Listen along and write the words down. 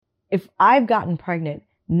if I've gotten pregnant,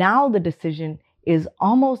 now the decision is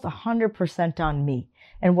almost 100% on me.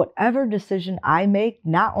 And whatever decision I make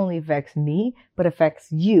not only affects me, but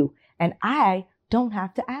affects you. And I don't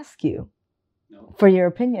have to ask you for your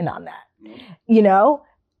opinion on that, you know?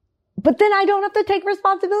 But then I don't have to take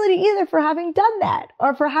responsibility either for having done that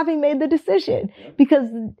or for having made the decision, because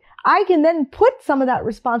I can then put some of that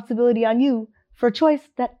responsibility on you for a choice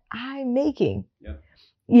that I'm making.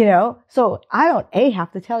 You know, so I don't A,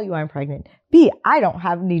 have to tell you I'm pregnant. B, I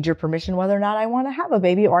don't need your permission whether or not I want to have a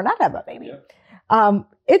baby or not have a baby.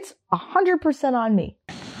 It's 100% on me.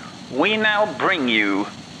 We now bring you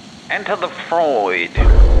Enter the Freud.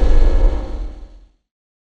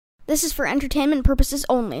 This is for entertainment purposes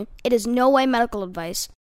only. It is no way medical advice.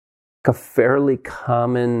 A fairly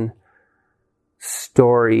common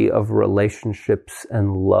story of relationships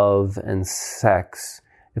and love and sex,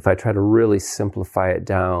 if I try to really simplify it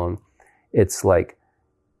down, it's like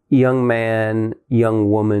young man, young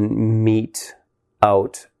woman meet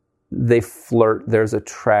out, they flirt, there's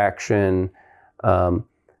attraction,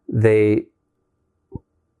 they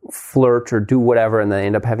flirt or do whatever, and they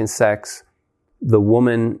end up having sex. The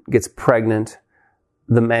woman gets pregnant.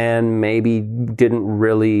 The man maybe didn't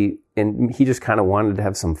really, and he just kind of wanted to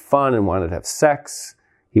have some fun and wanted to have sex.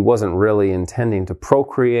 He wasn't really intending to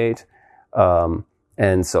procreate.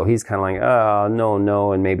 And so he's kind of like, oh,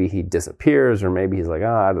 no. And maybe he disappears, or maybe he's like,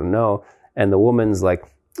 oh, I don't know. And the woman's like,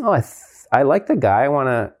 oh, I like the guy.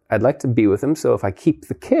 I'd like to be with him. So if I keep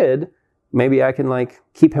the kid, maybe I can like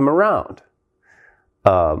keep him around.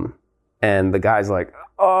 And the guy's like,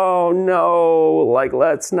 oh no, like,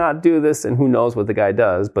 let's not do this. And who knows what the guy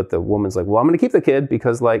does. But the woman's like, well, I'm going to keep the kid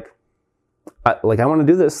because I want to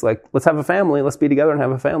do this. Like, let's have a family. Let's be together and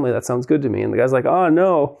have a family. That sounds good to me. And the guy's like, oh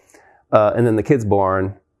no. And then the kid's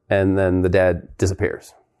born, and then the dad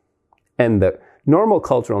disappears. And the normal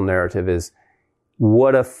cultural narrative is,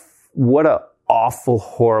 what a awful,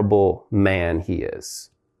 horrible man he is.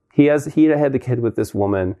 He had the kid with this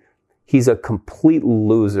woman. He's a complete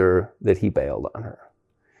loser that he bailed on her.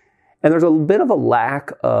 And there's a bit of a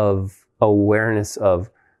lack of awareness of,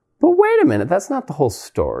 but wait a minute, that's not the whole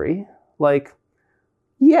story. Like,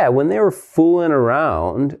 yeah, when they were fooling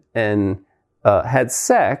around and had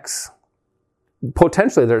sex,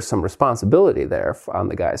 potentially there's some responsibility there on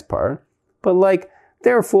the guy's part. But like,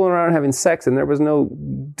 they were fooling around having sex, and there was no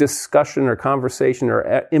discussion or conversation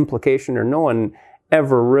or implication, or no one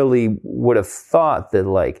ever really would have thought that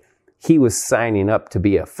like he was signing up to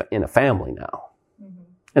be in a family now. Mm-hmm.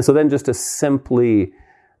 And so then just to simply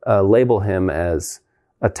label him as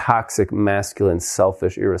a toxic, masculine,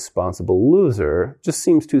 selfish, irresponsible loser just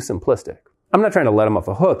seems too simplistic. I'm not trying to let him off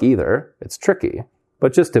the hook either. It's tricky.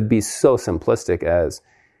 But just to be so simplistic as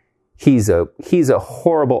he's a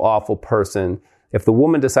horrible, awful person. If the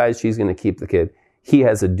woman decides she's going to keep the kid, he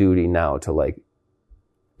has a duty now to like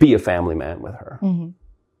be a family man with her. Mm-hmm.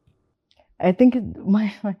 I think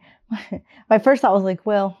my first thought was like,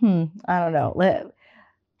 well, I don't know.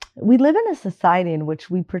 We live in a society in which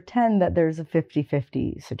we pretend that there's a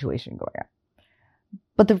 50-50 situation going on.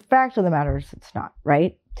 But the fact of the matter is it's not,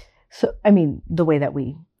 right? So, I mean, the way that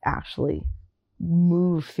we actually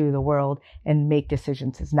move through the world and make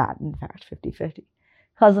decisions is not, in fact, 50-50.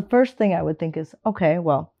 Because the first thing I would think is, okay,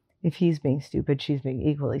 well, if he's being stupid, she's being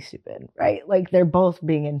equally stupid, right? Like they're both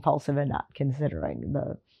being impulsive and not considering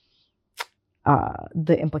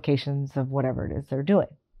the implications of whatever it is they're doing.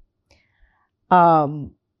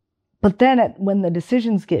 But then when the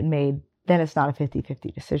decisions get made, then it's not a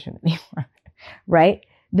 50-50 decision anymore, right?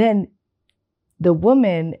 Then the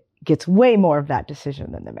woman gets way more of that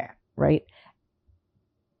decision than the man, right?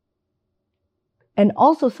 And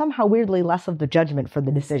also somehow weirdly less of the judgment for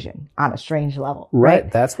the decision on a strange level.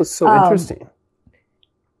 Right. That's what's so interesting.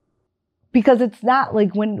 Because it's not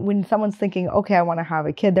like when someone's thinking, okay, I want to have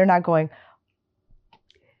a kid, they're not going,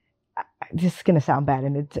 this is going to sound bad,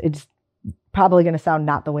 and it's probably going to sound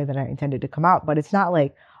not the way that I intended to come out, but it's not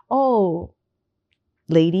like, oh,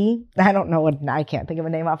 lady, I don't know I can't think of a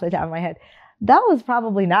name off the top of my head. That was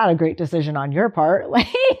probably not a great decision on your part. Like,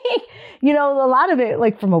 you know, a lot of it,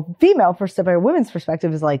 like from a female perspective, a women's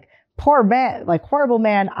perspective is like, poor man, like horrible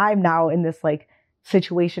man. I'm now in this like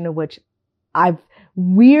situation in which I've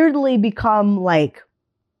weirdly become like,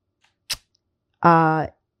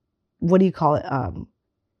 what do you call it?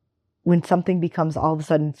 When something becomes all of a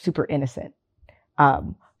sudden super innocent,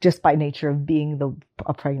 just by nature of being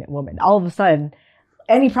a pregnant woman, all of a sudden,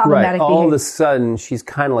 any problematic behavior. All of a sudden, she's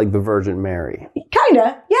kind of like the Virgin Mary.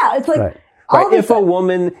 Kinda, yeah. It's like, right. If a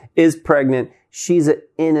woman is pregnant, she's an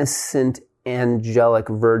innocent, angelic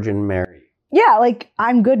Virgin Mary. yeah, like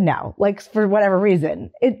I'm good now, like for whatever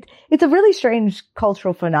reason. It's a really strange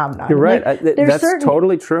cultural phenomenon. You're right. Like, That's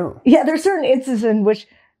totally true. Yeah, there's certain instances in which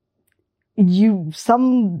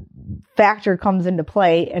some factor comes into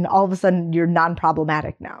play and all of a sudden you're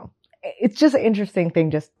non-problematic now. It's just an interesting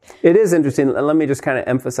thing. It is interesting. And let me just kind of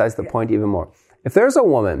emphasize the point even more. If there's a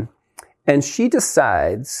woman and she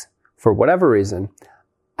decides, for whatever reason,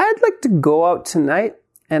 I'd like to go out tonight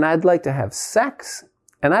and I'd like to have sex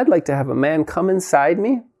and I'd like to have a man come inside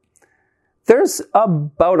me, there's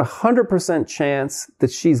about 100% chance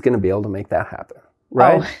that she's going to be able to make that happen.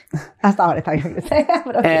 Right? Oh, that's not what I thought you were going to say.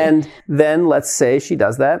 But okay. And then let's say she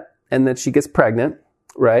does that and then she gets pregnant,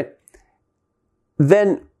 right?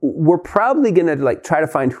 Then we're probably going to like try to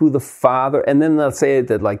find who the father, and then let's say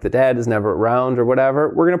that like the dad is never around or whatever.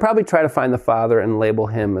 We're going to probably try to find the father and label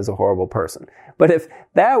him as a horrible person. But if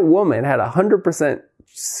that woman had 100%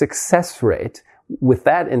 success rate with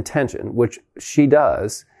that intention, which she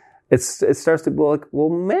does, it starts to go like, well,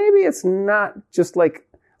 maybe it's not just like,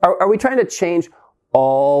 are we trying to change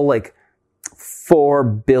all like 4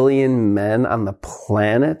 billion men on the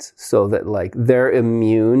planet so that like they're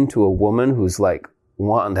immune to a woman who's like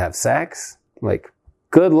wanting to have sex? Like,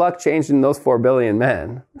 good luck changing those 4 billion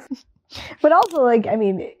men. But also, like, I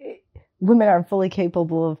mean, women are fully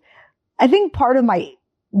capable of, I think part of my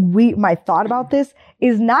thought about this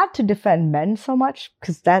is not to defend men so much,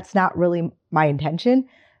 because that's not really my intention.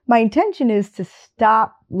 My intention is to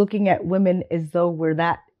stop looking at women as though we're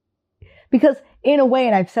that, because in a way,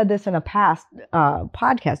 and I've said this in a past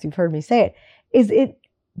podcast, you've heard me say it, is it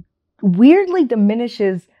weirdly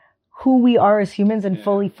diminishes who we are as humans and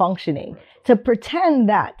fully functioning, to pretend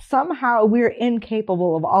that somehow we're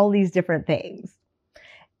incapable of all these different things.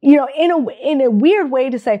 You know, in a weird way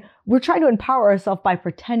to say, we're trying to empower ourselves by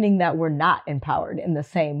pretending that we're not empowered in the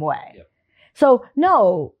same way. Yep. So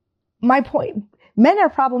no, my point, men are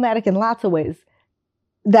problematic in lots of ways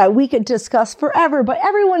that we could discuss forever, but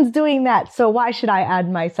everyone's doing that. So why should I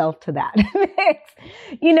add myself to that?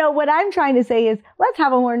 You know, what I'm trying to say is let's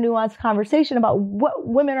have a more nuanced conversation about what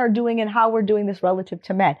women are doing and how we're doing this relative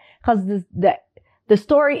to men. Because the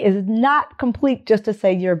story is not complete just to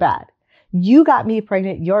say you're bad. You got me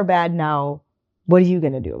pregnant. You're bad now. What are you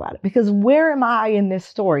going to do about it? Because where am I in this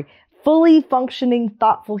story? Fully functioning,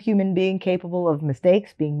 thoughtful human being capable of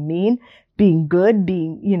mistakes, being mean, being good,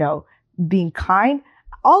 being kind.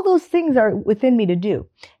 All those things are within me to do.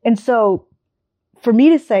 And so for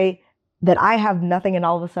me to say that I have nothing and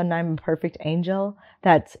all of a sudden I'm a perfect angel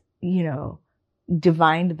that's,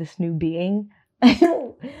 divined this new being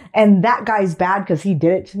and that guy's bad because he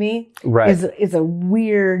did it to me, right, is a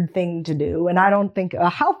weird thing to do. And I don't think a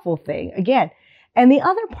helpful thing again. And the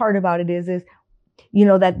other part about it is,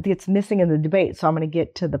 that it's missing in the debate. So I'm going to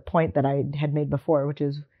get to the point that I had made before, which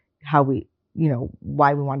is how we,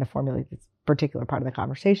 why we wanted to formulate this particular part of the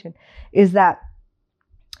conversation, is that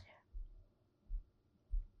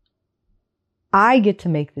I get to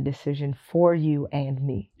make the decision for you and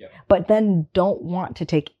me, yep, but then don't want to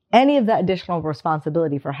take any of that additional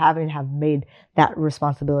responsibility for having to have made that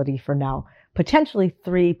responsibility for now potentially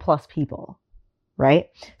 3+ people, right?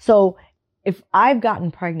 So if I've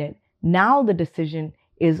gotten pregnant, now the decision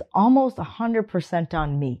is almost 100%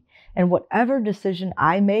 on me. And whatever decision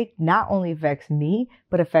I make not only affects me,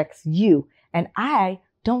 but affects you. And I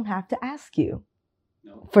don't have to ask you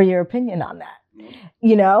for your opinion on that,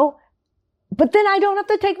 But then I don't have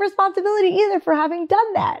to take responsibility either for having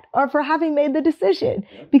done that or for having made the decision,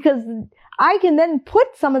 because I can then put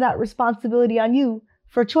some of that responsibility on you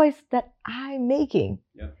for a choice that I'm making.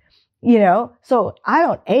 So I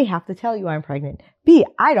don't A, have to tell you I'm pregnant. B,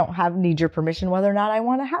 I don't need your permission whether or not I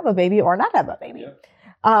want to have a baby or not have a baby.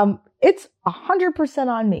 It's 100%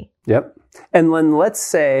 on me. Yep. And then let's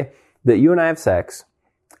say that you and I have sex.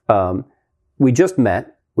 We just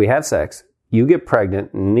met. We have sex. You get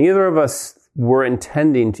pregnant. Neither of us were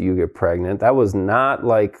intending to you get pregnant. That was not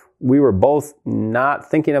like, we were both not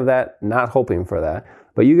thinking of that, not hoping for that.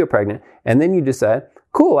 But you get pregnant. And then you decide,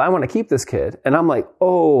 cool, I want to keep this kid. And I'm like,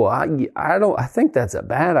 oh, I think that's a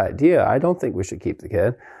bad idea. I don't think we should keep the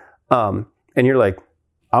kid. And you're like,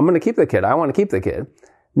 I'm going to keep the kid. I want to keep the kid.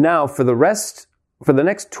 Now, for the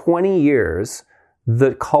next 20 years,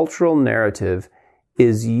 the cultural narrative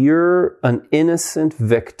is you're an innocent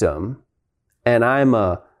victim and I'm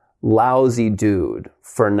a lousy dude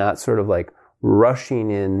for not sort of like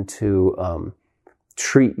rushing in to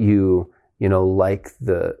treat you, like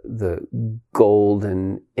the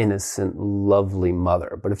golden, innocent, lovely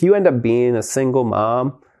mother. But if you end up being a single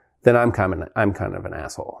mom, then I'm kind of an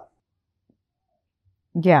asshole.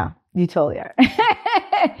 Yeah, you totally are.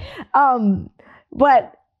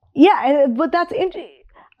 But Yeah, but that's interesting.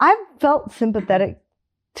 I've felt sympathetic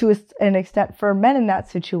to an extent for men in that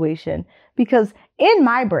situation, because in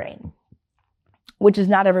my brain, which is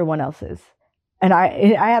not everyone else's, and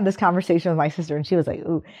I had this conversation with my sister, and she was like,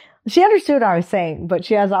 ooh, she understood what I was saying, but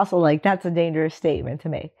she was also like, that's a dangerous statement to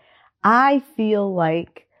make. I feel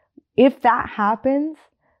like if that happens,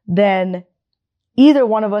 then either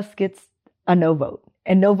one of us gets a no vote,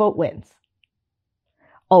 and no vote wins.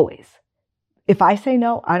 Always. If I say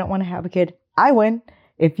no, I don't want to have a kid, I win.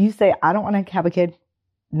 If you say I don't want to have a kid,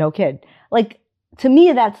 no kid. Like, to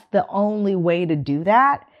me, that's the only way to do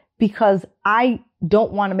that, because I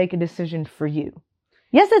don't want to make a decision for you.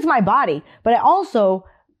 Yes, it's my body, but I also,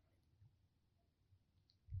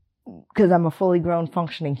 because I'm a fully grown,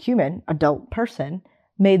 functioning human, adult person,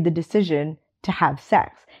 made the decision to have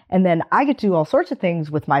sex. And then I get to do all sorts of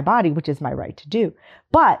things with my body, which is my right to do.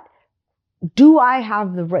 But do I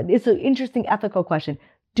have the right? It's an interesting ethical question.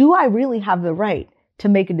 Do I really have the right to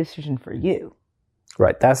make a decision for you?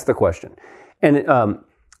 Right. That's the question. And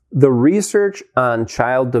the research on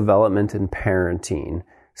child development and parenting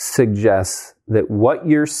suggests that what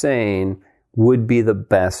you're saying would be the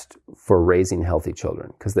best for raising healthy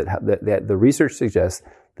children, because the research suggests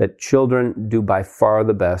that children do by far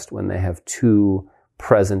the best when they have two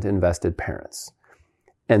present invested parents.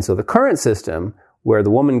 And so the current system, where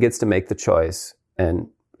the woman gets to make the choice and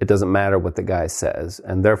it doesn't matter what the guy says,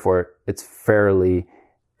 and therefore it's fairly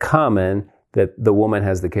common that the woman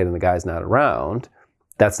has the kid and the guy's not around,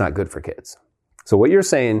 that's not good for kids. So what you're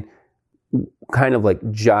saying kind of like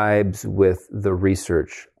jibes with the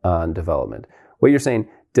research on development. What you're saying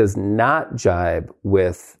does not jibe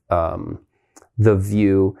with the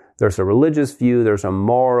view. There's a religious view, there's a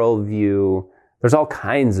moral view, there's all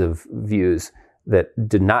kinds of views that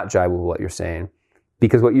did not jibe with what you're saying.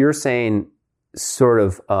 Because what you're saying sort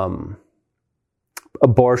of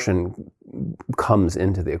abortion comes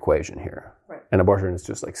into the equation here. Right. And abortion is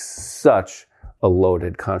just like such a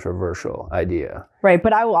loaded, controversial idea. Right.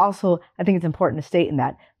 But I think it's important to state in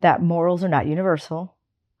that morals are not universal.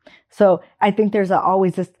 So I think there's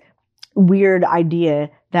always this weird idea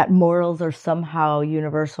that morals are somehow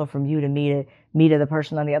universal from you to me to the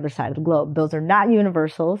person on the other side of the globe. Those are not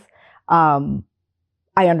universals. I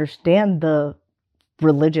understand the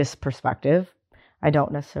religious perspective. I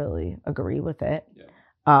don't necessarily agree with it.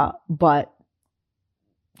 Yeah. But,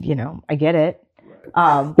 I get it.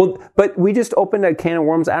 But we just opened a can of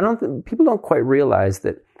worms. People don't quite realize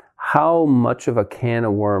that how much of a can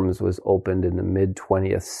of worms was opened in the mid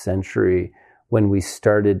 20th century when we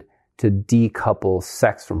started to decouple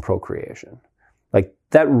sex from procreation. Like,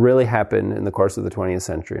 that really happened in the course of the 20th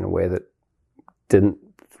century in a way that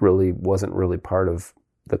wasn't really part of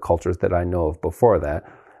the cultures that I know of before that,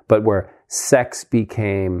 but where sex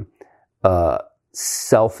became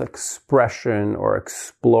self-expression or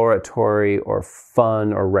exploratory or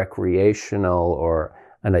fun or recreational or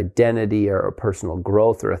an identity or a personal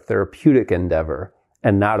growth or a therapeutic endeavor,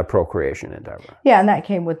 and not a procreation endeavor. Yeah, and that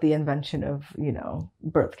came with the invention of,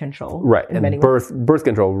 birth control. Right, and birth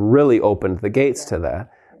control really opened the gates to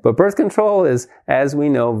that. But birth control is, as we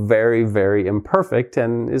know, very, very imperfect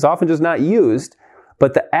and is often just not used.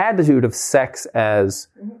 But the attitude of sex as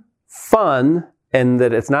fun and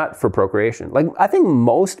that it's not for procreation. Like, I think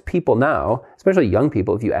most people now, especially young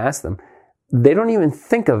people, if you ask them, they don't even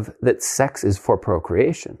think of that sex is for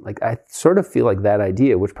procreation. Like, I sort of feel like that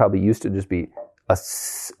idea, which probably used to just be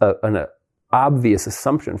an obvious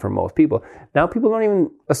assumption for most people, now people don't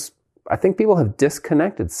even, I think people have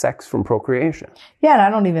disconnected sex from procreation. Yeah, and I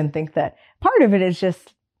don't even think that. Part of it is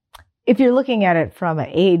just, if you're looking at it from an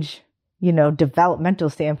age, developmental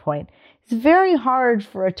standpoint, it's very hard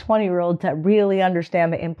for a 20-year-old to really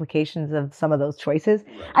understand the implications of some of those choices.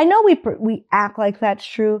 Right. I know we act like that's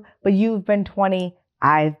true, but you've been 20,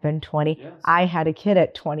 I've been 20. Yes. I had a kid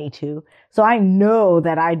at 22. So I know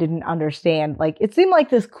that I didn't understand. Like, it seemed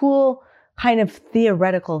like this cool kind of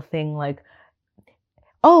theoretical thing, like,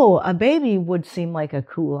 oh, a baby would seem like a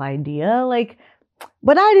cool idea. Like,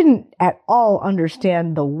 but I didn't at all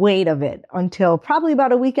understand the weight of it until probably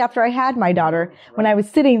about a week after I had my daughter, right, when I was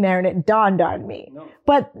sitting there and it dawned on me. No.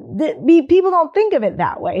 But people don't think of it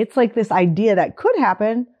that way. It's like this idea that could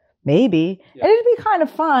happen, maybe, and it'd be kind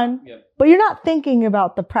of fun, but you're not thinking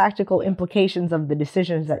about the practical implications of the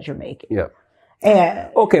decisions that you're making. Yeah.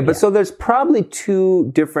 But so there's probably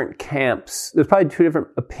two different camps. There's probably two different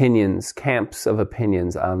camps of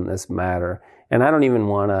opinions on this matter. And I don't even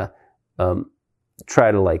want to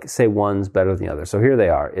try to say one's better than the other. So here they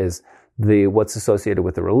are, is what's associated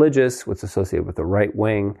with the religious, what's associated with the right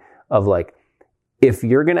wing of if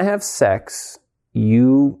you're going to have sex,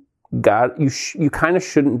 you you kind of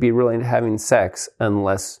shouldn't be really having sex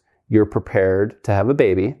unless you're prepared to have a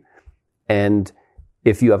baby. And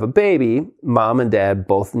if you have a baby, mom and dad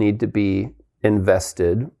both need to be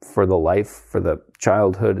invested for the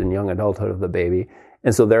childhood and young adulthood of the baby.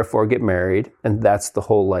 And so therefore get married. And that's the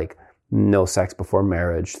whole like no sex before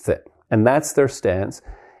marriage thing. And that's their stance.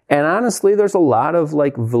 And honestly, there's a lot of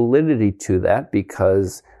like validity to that,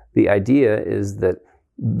 because the idea is that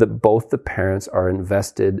both the parents are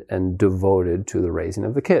invested and devoted to the raising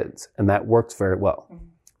of the kids. And that works very well. Mm-hmm.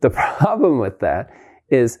 The problem with that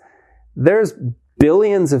is there's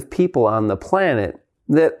billions of people on the planet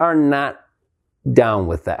that are not down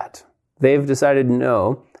with that. They've decided,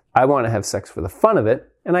 no, I want to have sex for the fun of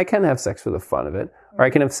it, and I can have sex for the fun of it, or I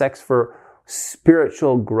can have sex for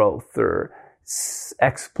spiritual growth or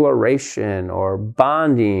exploration or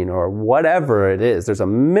bonding or whatever it is. There's a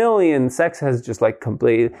million. Sex has just like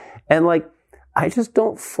complete, and like I just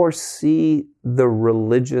don't foresee the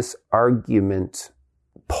religious argument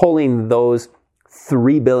pulling those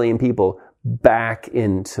 3 billion people back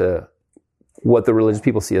into what the religious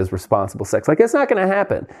people see as responsible sex. Like, it's not going to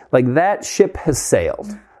happen. Like, that ship has sailed.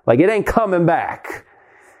 Like, it ain't coming back.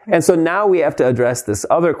 And so now we have to address this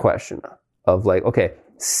other question of like, okay,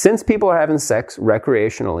 since people are having sex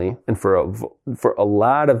recreationally and for a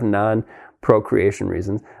lot of non-procreation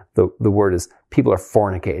reasons, the word is people are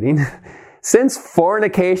fornicating. Since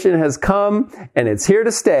fornication has come and it's here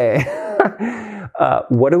to stay,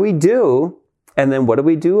 what do we do? And then what do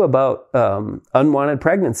we do about unwanted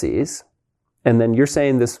pregnancies? And then you're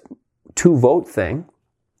saying this 2-vote thing.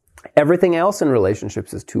 Everything else in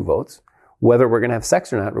relationships is 2 votes. Whether we're going to have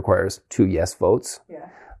sex or not requires 2 yes votes.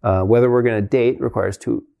 Yeah. Whether we're going to date requires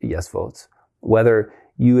 2 yes votes. Whether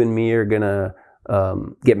you and me are going to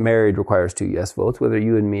get married requires 2 yes votes. Whether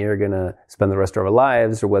you and me are going to spend the rest of our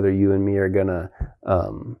lives, or whether you and me are going to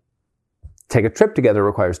take a trip together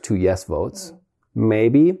requires 2 yes votes. Mm-hmm.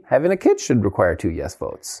 Maybe having a kid should require 2 yes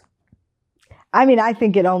votes. I mean, I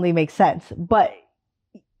think it only makes sense. But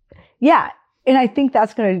yeah, and I think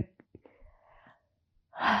that's going to...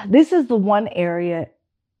 This is the one area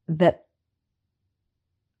that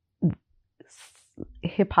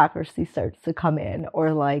hypocrisy starts to come in,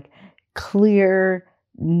 or like clear,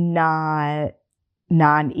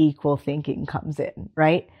 non-equal thinking comes in,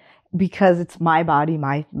 right? Because it's my body,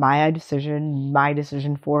 my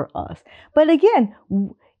decision for us. But again,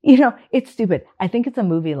 you know, it's stupid. I think it's a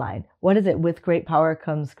movie line. What is it? With great power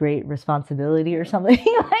comes great responsibility, or something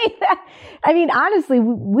like that. I mean, honestly,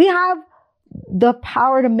 we have the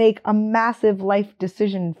power to make a massive life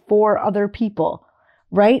decision for other people,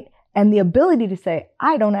 right? And the ability to say,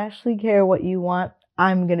 I don't actually care what you want.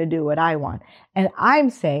 I'm going to do what I want. And I'm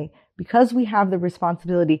saying, because we have the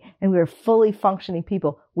responsibility and we are fully functioning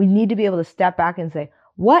people, we need to be able to step back and say,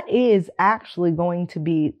 what is actually going to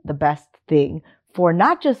be the best thing for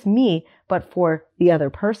not just me, but for the other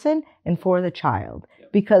person and for the child?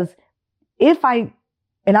 Because if and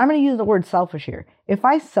I'm going to use the word selfish here, if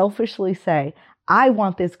I selfishly say, I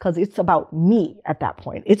want this because it's about me at that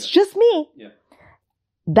point, it's just me. Yeah.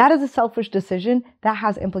 That is a selfish decision that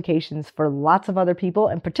has implications for lots of other people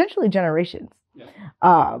and potentially generations.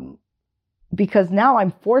 Yeah. Because now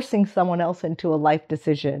I'm forcing someone else into a life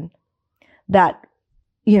decision that,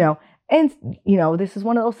 you know, and, you know, this is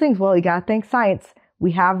one of those things. Well, you got to thank science.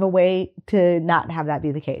 We have a way to not have that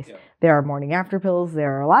be the case. Yeah. There are morning after pills.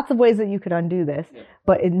 There are lots of ways that you could undo this, yeah.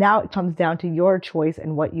 But now it comes down to your choice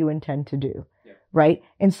and what you intend to do. Yeah. Right.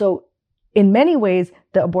 And so in many ways,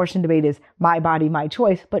 the abortion debate is my body, my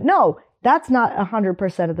choice. But no, that's not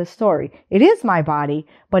 100% of the story. It is my body,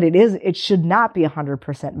 but it should not be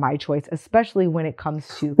 100% my choice, especially when it comes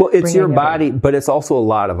to... Well, it's your body, but it's also a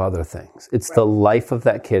lot of other things. It's right. The life of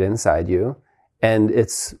that kid inside you, and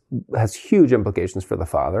has huge implications for the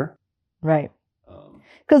father. Right.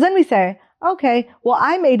 Because then we say, okay, well,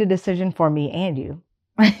 I made a decision for me and you.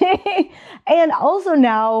 And also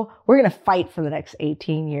now we're going to fight for the next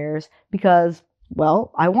 18 years because,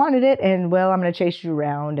 well, I wanted it, and, well, I'm going to chase you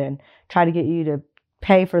around and try to get you to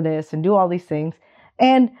pay for this and do all these things.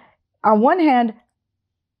 And on one hand,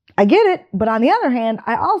 I get it. But on the other hand,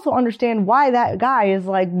 I also understand why that guy is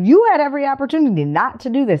like, you had every opportunity not to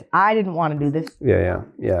do this. I didn't want to do this.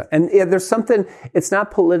 Yeah. And there's something, it's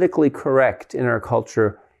not politically correct in our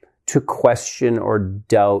culture to question or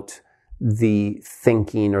doubt the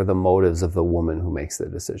thinking or the motives of the woman who makes the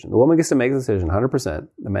decision. The woman gets to make the decision 100%.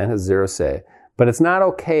 The man has zero say. But it's not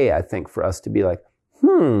okay, I think, for us to be like,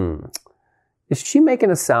 is she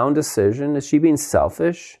making a sound decision? Is she being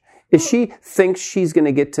selfish? Is she thinks she's going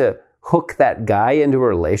to get to hook that guy into a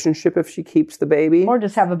relationship if she keeps the baby? Or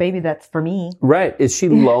just have a baby that's for me. Right. Is she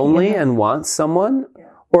lonely and wants someone? Yeah.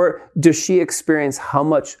 Or does she experience how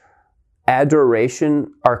much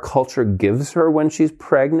adoration our culture gives her when she's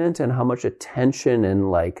pregnant and how much attention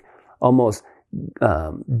and like almost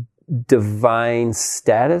divine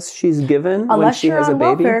status she's given when she has a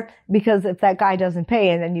baby? Welfare, because if that guy doesn't pay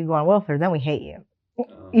and then you go on welfare, then we hate you.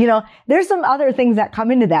 You know, there's some other things that come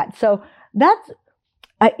into that. So that's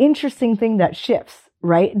an interesting thing that shifts,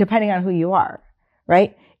 right? Depending on who you are,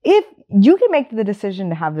 right? If you can make the decision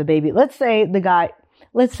to have the baby, let's say,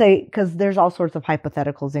 because there's all sorts of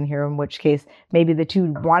hypotheticals in here, in which case maybe the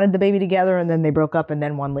two wanted the baby together and then they broke up and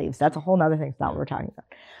then one leaves. That's a whole nother thing. It's not what we're talking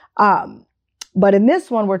about. But in this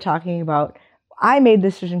one, we're talking about, I made the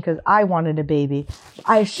decision because I wanted a baby.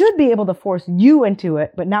 I should be able to force you into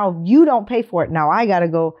it, but now you don't pay for it. Now I got to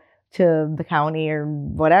go to the county or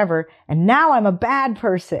whatever, and now I'm a bad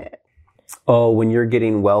person. Oh, when you're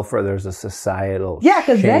getting welfare, there's a societal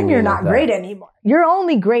because then you're not great anymore. You're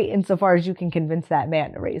only great insofar as you can convince that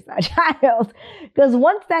man to raise that child. Because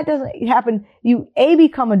once that doesn't happen, you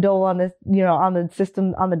become a dole on this, on the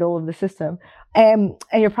system, on the dole of the system, and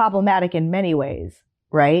you're problematic in many ways,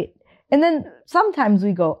 right? And then sometimes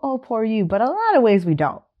we go, oh, poor you, but a lot of ways we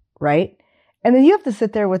don't, right? And then you have to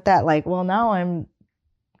sit there with that, like, well, now I'm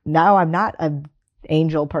not an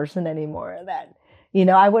angel person anymore. That,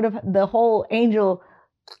 I would have, the whole angel,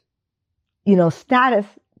 status,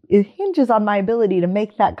 it hinges on my ability to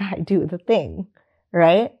make that guy do the thing,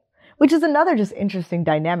 right? Which is another just interesting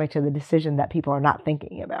dynamic to the decision that people are not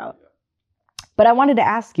thinking about. But I wanted to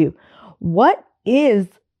ask you, what is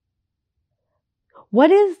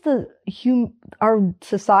our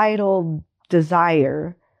societal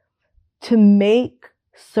desire to make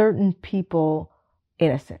certain people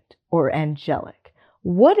innocent or angelic?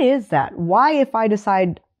 What is that? Why, if I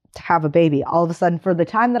decide to have a baby, all of a sudden for the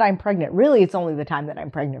time that I'm pregnant, really it's only the time that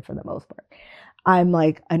I'm pregnant for the most part, I'm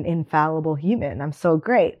like an infallible human. I'm so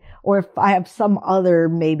great. Or if I have some other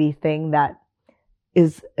maybe thing that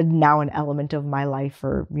is now an element of my life,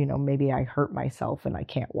 or, maybe I hurt myself and I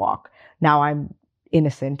can't walk. Now I'm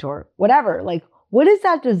innocent or whatever. Like, what is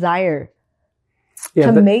that desire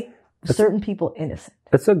to make certain people innocent?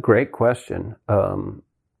 That's a great question.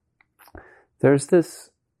 There's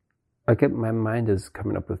this, my mind is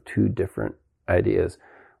coming up with two different ideas.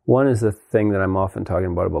 One is the thing that I'm often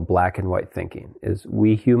talking about black and white thinking, is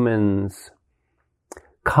we humans,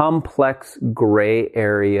 complex gray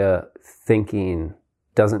area thinking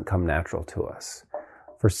doesn't come natural to us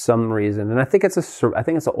for some reason. And I think it's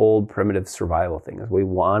an old primitive survival thing, is we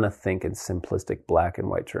want to think in simplistic black and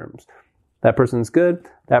white terms. That person's good,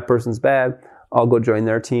 that person's bad, I'll go join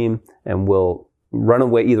their team and we'll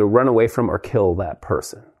either run away from or kill that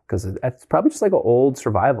person. Because it's probably just like an old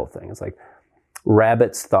survival thing. It's like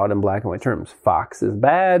rabbits thought in black and white terms. Fox is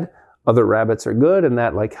bad, other rabbits are good, and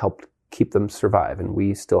that like helped keep them survive. And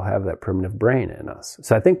we still have that primitive brain in us.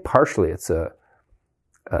 So I think partially it's a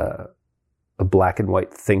black and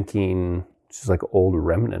white thinking, just like old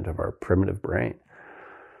remnant of our primitive brain.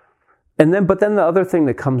 But then the other thing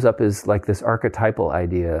that comes up is like this archetypal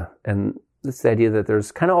idea, and it's the idea that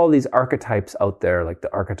there's kind of all these archetypes out there, like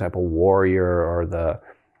the archetypal warrior or the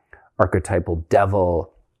archetypal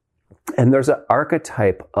devil. And there's an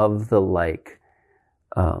archetype of the like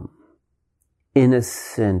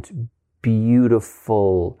innocent,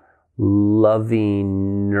 beautiful,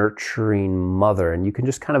 loving, nurturing mother. And you can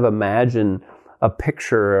just kind of imagine a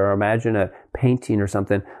picture or imagine a painting or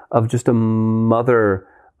something of just a mother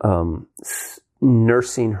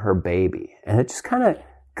nursing her baby. And it just kind of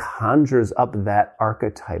conjures up that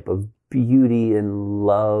archetype of beauty and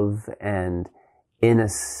love and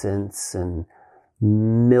innocence and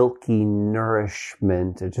milky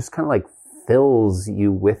nourishment. It just kind of like fills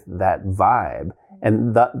you with that vibe.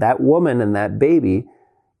 And that woman and that baby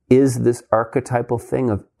is this archetypal thing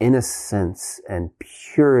of innocence and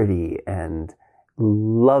purity and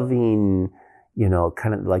loving,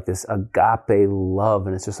 kind of like this agape love.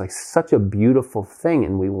 And it's just like such a beautiful thing.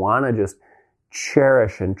 And we want to just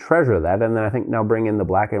cherish and treasure that. And then I think now bring in the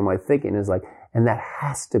black and white thinking is like, and that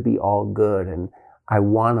has to be all good. And I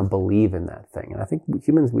want to believe in that thing. And I think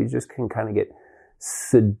humans, we just can kind of get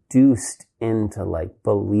seduced into like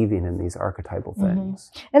believing in these archetypal things.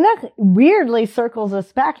 Mm-hmm. And that weirdly circles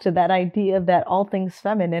us back to that idea that all things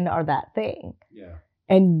feminine are that thing. Yeah.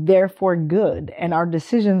 And therefore good. And our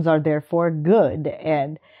decisions are therefore good.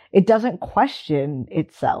 And it doesn't question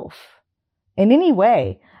itself in any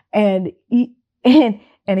way. And again,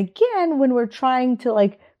 when we're trying to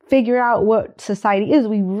like figure out what society is,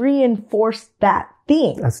 we reinforce that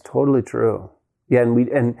theme. That's totally true. Yeah,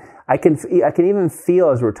 and I can even feel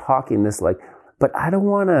as we're talking this, like, but I don't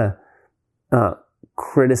want to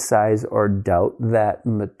criticize or doubt that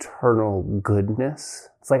maternal goodness.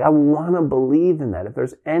 It's like, I want to believe in that. If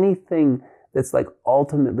there's anything that's like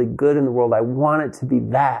ultimately good in the world, I want it to be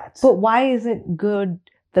that. But why isn't good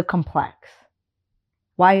the complex?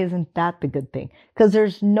 Why isn't that the good thing? Because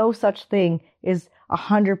there's no such thing as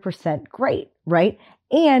 100% great, right?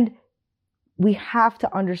 And we have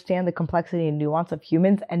to understand the complexity and nuance of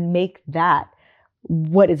humans and make that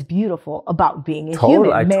what is beautiful about being a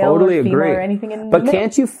human, I male totally or female agree. or anything in the But middle.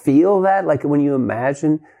 can't you feel that? Like when you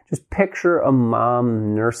imagine, just picture a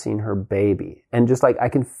mom nursing her baby, and just like I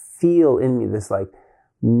can feel in me this like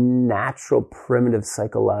natural, primitive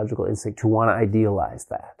psychological instinct to want to idealize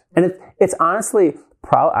that. And it's honestly,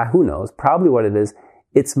 who knows? Probably what it is.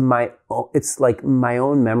 It's like my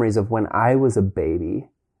own memories of when I was a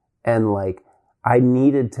baby, and like I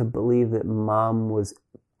needed to believe that mom was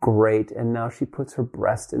great, and now she puts her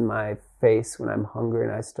breast in my face when I'm hungry,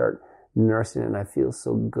 and I start nursing it, and I feel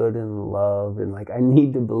so good and loved, and like I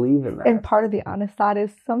need to believe in that. And part of the honest thought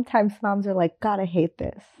is sometimes moms are like, God, I hate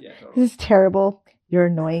this. This is terrible. You're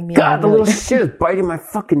annoying me. God, the little shit is biting my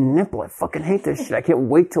fucking nipple. I fucking hate this shit. I can't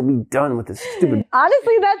wait till we're done with this stupid.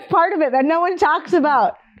 Honestly, that's part of it that no one talks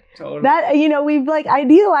about. Totally. That, we've like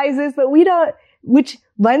idealized this, but we don't, which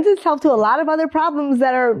lends itself to a lot of other problems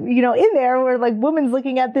that are, in there where like women's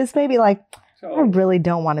looking at this baby like, I really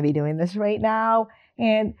don't want to be doing this right now.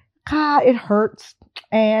 And God, it hurts.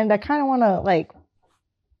 And I kind of want to like,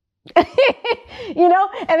 and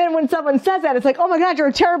then when someone says that, it's like, oh my God, you're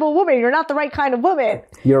a terrible woman. You're not the right kind of woman.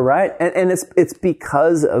 You're right. And it's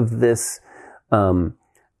because of this,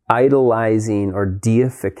 idolizing or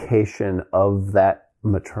deification of that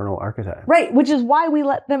maternal archetype. Right. Which is why we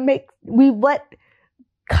let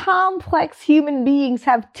complex human beings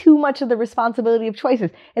have too much of the responsibility of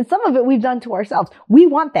choices. And some of it we've done to ourselves. We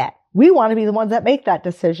want that. We want to be the ones that make that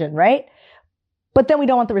decision, right? But then we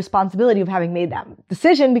don't want the responsibility of having made that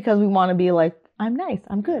decision because we want to be like, I'm nice.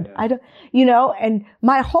 I'm good. I don't, and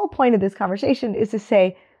my whole point of this conversation is to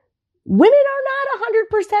say, women are not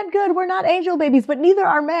 100% good. We're not angel babies, but neither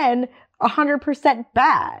are men 100%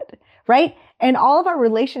 bad, right? And all of our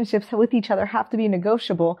relationships with each other have to be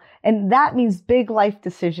negotiable. And that means big life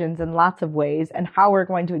decisions in lots of ways and how we're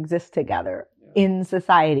going to exist together in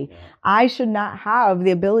society. Yeah. I should not have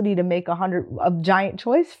the ability to make a giant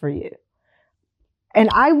choice for you. And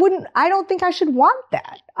I don't think I should want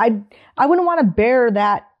that. I wouldn't want to bear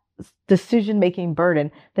that decision-making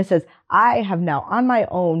burden that says, I have now on my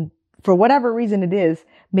own, for whatever reason it is,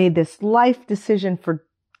 made this life decision for,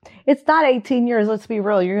 it's not 18 years, let's be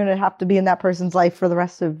real. You're going to have to be in that person's life for the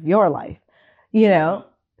rest of your life.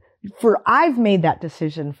 I've made that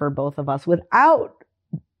decision for both of us without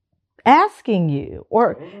asking you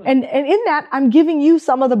and in that I'm giving you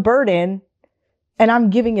some of the burden. And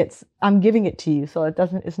I'm giving it to you. So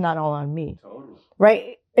it's not all on me. Totally.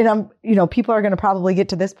 Right. And people are going to probably get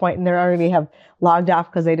to this point and they're already have logged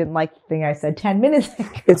off because they didn't like the thing I said 10 minutes ago.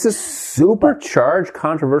 It's a supercharged,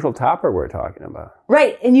 controversial topic we're talking about.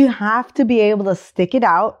 Right. And you have to be able to stick it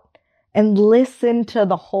out and listen to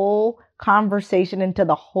the whole conversation and to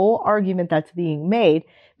the whole argument that's being made,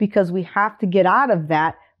 because we have to get out of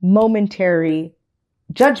that momentary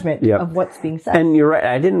judgment of what's being said. And you're right.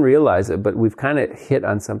 I didn't realize it, but we've kind of hit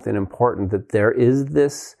on something important, that there is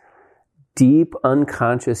this deep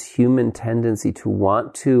unconscious human tendency to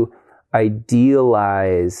want to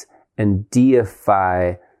idealize and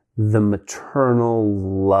deify the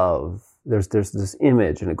maternal love. There's this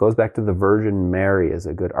image, and it goes back to the Virgin Mary as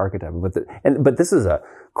a good archetype. But this is a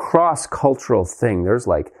cross-cultural thing. There's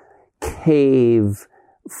like cave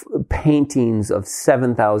paintings of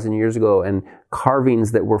 7,000 years ago and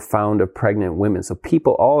carvings that were found of pregnant women. So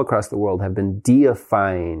people all across the world have been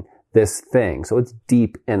deifying this thing. So it's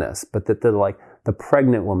deep in us, but that the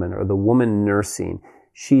pregnant woman or the woman nursing,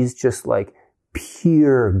 she's just like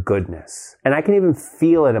pure goodness. And I can even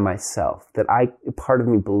feel it in myself that part of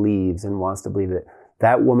me believes and wants to believe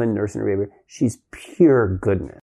that woman nursing her baby, she's pure goodness.